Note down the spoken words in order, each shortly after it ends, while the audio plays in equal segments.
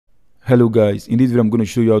Hello guys, in this video I'm going to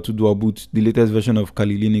show you how to dual boot the latest version of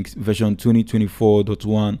Kali Linux version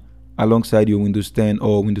 2024.1 alongside your Windows 10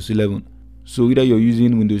 or Windows 11. So either you're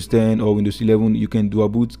using Windows 10 or Windows 11, you can dual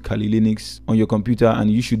boot Kali Linux on your computer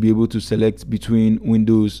and you should be able to select between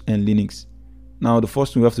Windows and Linux. Now the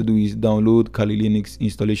first thing we have to do is download Kali Linux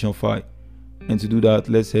installation file, and to do that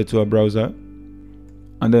let's head to our browser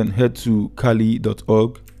and then head to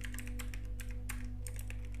kali.org.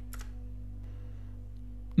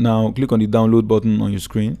 Now click on the download button on your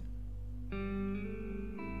screen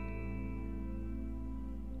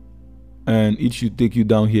and it should take you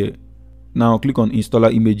down here. Now click on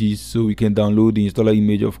installer images so we can download the installer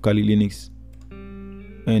image of Kali Linux,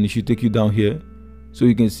 and it should take you down here so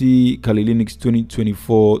you can see Kali Linux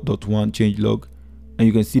 2024.1 changelog, and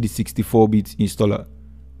you can see the 64-bit installer.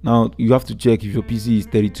 Now you have to check if your PC is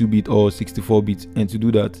 32-bit or 64-bit, and to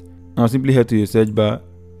do that, now simply head to your search bar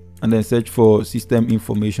and then search for system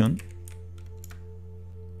information,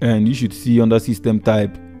 and you should see under system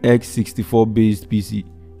type x64 based PC.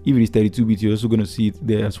 If it is 32-bit, you're also going to see it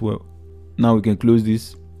there as well. Now we can close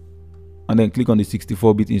this and then click on the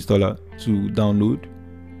 64-bit installer to download,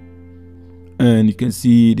 and you can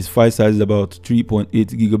see this file size is about 3.8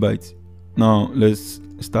 gigabytes. Now let's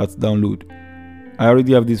start download. I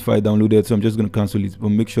already have this file downloaded, so I'm just going to cancel it, but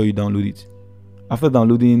make sure you download it. After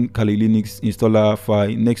downloading Kali Linux installer file,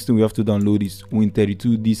 next thing we have to download is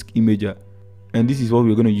Win32 disk imager, and this is what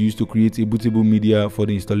we're going to use to create a bootable media for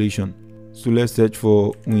the installation. So let's search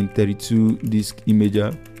for Win32 disk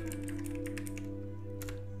imager.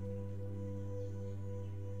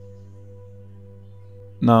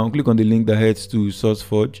 Now click on the link that heads to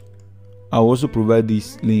SourceForge. I'll also provide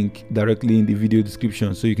this link directly in the video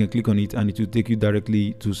description, so you can click on it and it will take you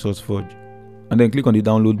directly to SourceForge. And then click on the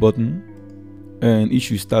download button and it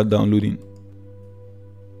should start downloading.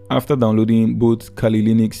 After downloading both Kali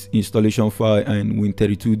Linux installation file and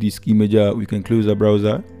Win32 disk imager, we can close our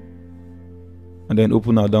browser and then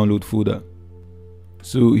open our download folder.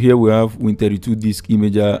 So here we have Win32 disk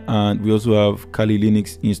imager and we also have Kali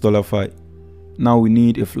Linux installer file. Now we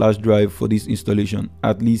need a flash drive for this installation,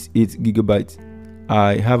 at least 8 gigabytes.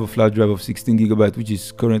 I have a flash drive of 16 gigabytes which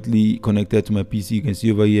is currently connected to my PC, you can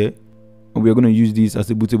see over here. And we are going to use this as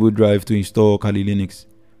a bootable drive to install Kali Linux.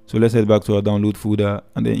 So let's head back to our download folder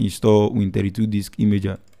and then install Win32 disk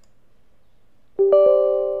imager.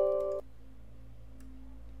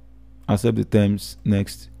 Accept the terms,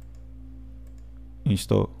 next,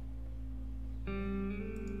 install.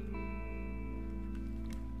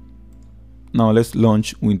 Now let's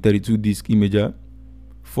launch Win32 disk imager.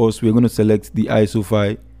 First we're going to select the ISO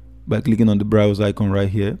file by clicking on the browse icon right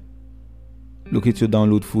here. Locate your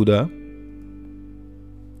download folder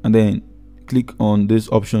and then click on these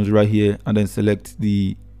options right here and then select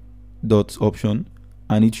the dots option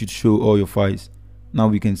and it should show all your files. Now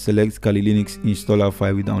we can select Kali Linux installer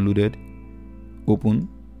file we downloaded. Open.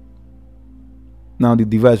 Now the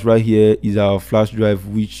device right here is our flash drive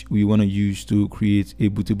which we want to use to create a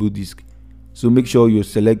bootable disk. So make sure you're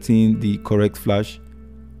selecting the correct flash.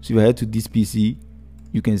 So if I head to this PC,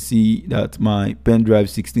 you can see that my pen drive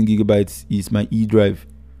 16 gigabytes is my E drive.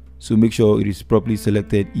 So make sure it is properly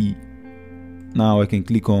selected E. Now I can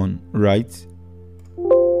click on write,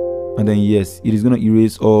 and then yes, it is going to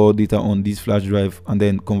erase all data on this flash drive and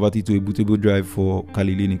then convert it to a bootable drive for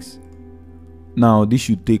Kali Linux. Now this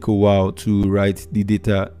should take a while to write the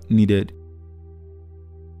data needed.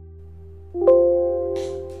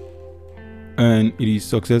 And it is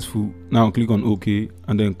successful. Now click on OK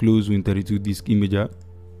and then close Win32 disk imager.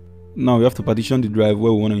 Now we have to partition the drive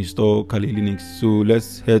where we want to install Kali Linux. So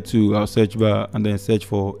let's head to our search bar and then search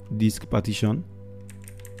for disk partition.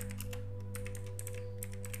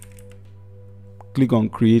 Click on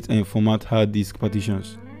create and format hard disk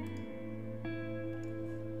partitions.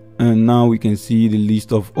 And now we can see the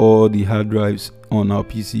list of all the hard drives on our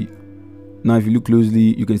PC. Now if you look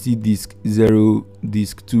closely, you can see disk 0,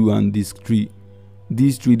 disk 2 and disk 3.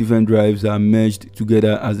 These three different drives are merged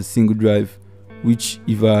together as a single drive, which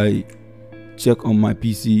if I check on my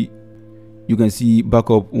PC, you can see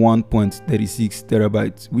backup 1.36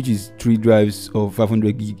 terabytes, which is 3 drives of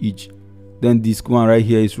 500 gig each. Then disk 1 right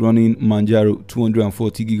here is running Manjaro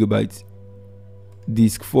 240 gigabytes.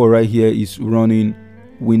 Disk 4 right here is running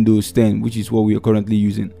Windows 10, which is what we are currently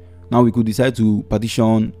using. Now we could decide to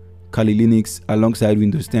partition Kali Linux alongside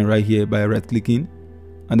Windows 10 right here by right clicking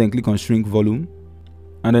and then click on shrink volume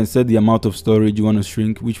and then set the amount of storage you want to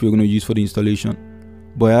shrink, which we're going to use for the installation.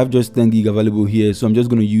 But I have just 10 gig available here, so I'm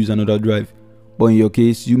just going to use another drive. But in your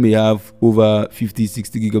case, you may have over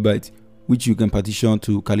 50-60 gigabytes, which you can partition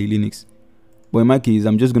to Kali Linux. But in my case,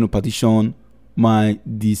 I'm just going to partition my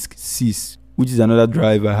disk 6, which is another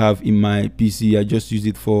drive I have in my PC. I just use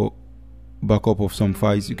it for backup of some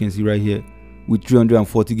files. You can see right here with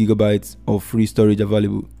 340 gigabytes of free storage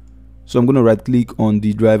available. So I'm going to right click on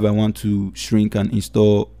the drive I want to shrink and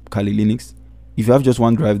install Kali Linux. If you have just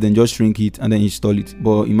one drive, then just shrink it and then install it.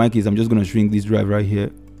 But in my case, I'm just going to shrink this drive right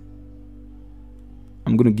here.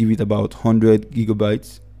 I'm going to give it about 100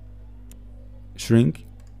 gigabytes. Shrink.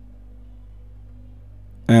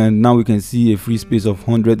 And now we can see a free space of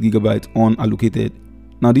 100 gigabytes unallocated.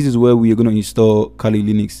 Now this is where we are going to install Kali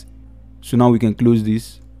Linux. So now we can close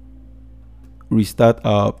this, restart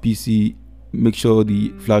our PC, make sure the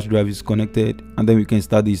flash drive is connected, and then we can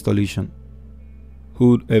start the installation.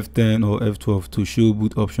 Hold F10 or F12 to show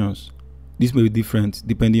boot options. This may be different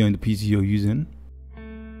depending on the PC you're using.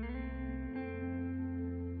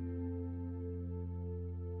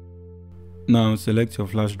 Now select your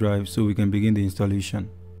flash drive so we can begin the installation.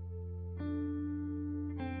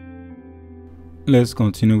 Let's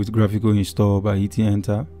continue with graphical install by hitting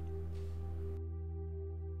enter.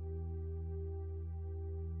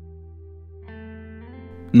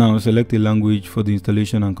 Now select a language for the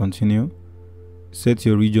installation and continue. Set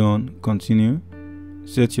your region, continue.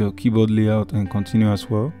 Set your keyboard layout and continue as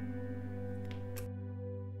well.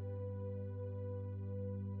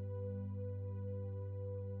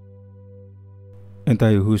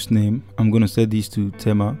 Enter your host name. I'm going to set this to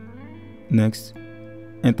teema. Next.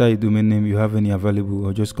 Enter a domain name you have any available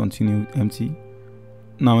or just continue empty.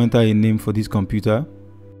 Now enter a name for this computer.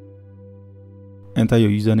 Enter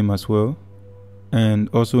your username as well. And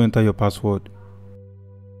also enter your password.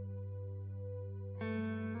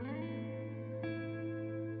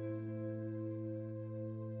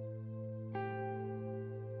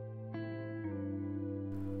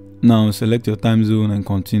 Now select your time zone and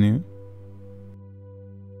continue.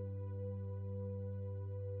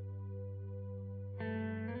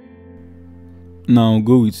 Now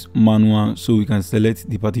go with manual so we can select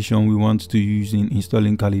the partition we want to use in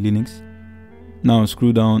installing Kali Linux. Now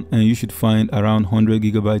scroll down and you should find around 100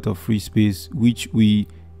 gigabytes of free space which we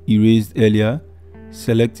erased earlier.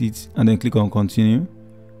 Select it and then click on continue.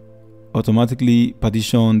 Automatically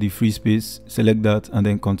partition the free space, select that and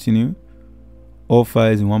then continue. All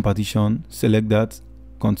files in one partition, select that,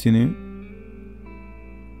 continue.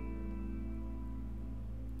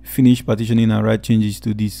 Finish partitioning and write changes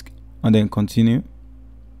to disk and then continue.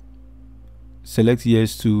 Select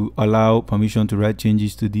yes to allow permission to write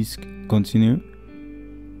changes to disk, continue.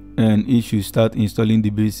 And it should start installing the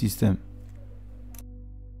base system.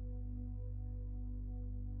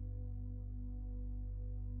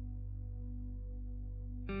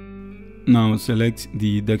 Now select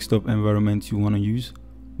the desktop environment you want to use.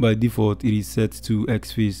 By default it is set to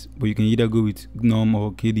XFace, but you can either go with GNOME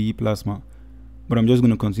or KDE Plasma. But I'm just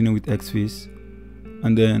going to continue with XFace,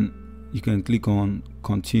 and then you can click on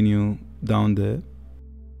continue down there.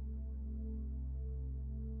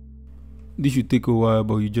 This should take a while,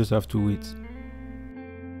 but you just have to wait.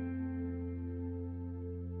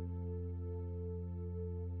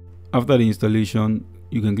 After the installation,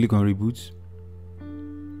 you can click on reboot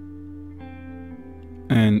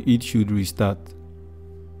and it should restart.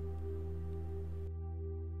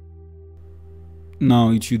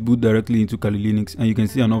 Now it should boot directly into Kali Linux, and you can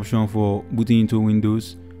see an option for booting into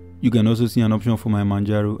Windows. You can also see an option for my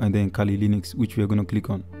Manjaro and then Kali Linux, which we are going to click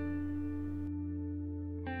on.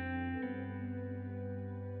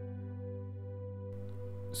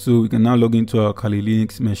 So we can now log into our Kali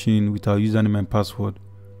Linux machine with our username and password.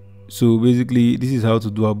 So basically this is how to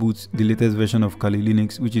dual boot the latest version of Kali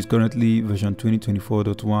Linux, which is currently version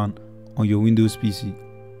 2024.1 on your Windows PC.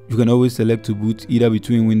 You can always select to boot either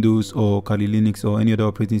between Windows or Kali Linux or any other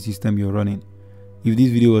operating system you're running. If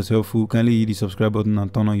this video was helpful, kindly hit the subscribe button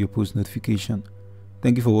and turn on your post notification.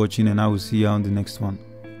 Thank you for watching, and I will see you on the next one.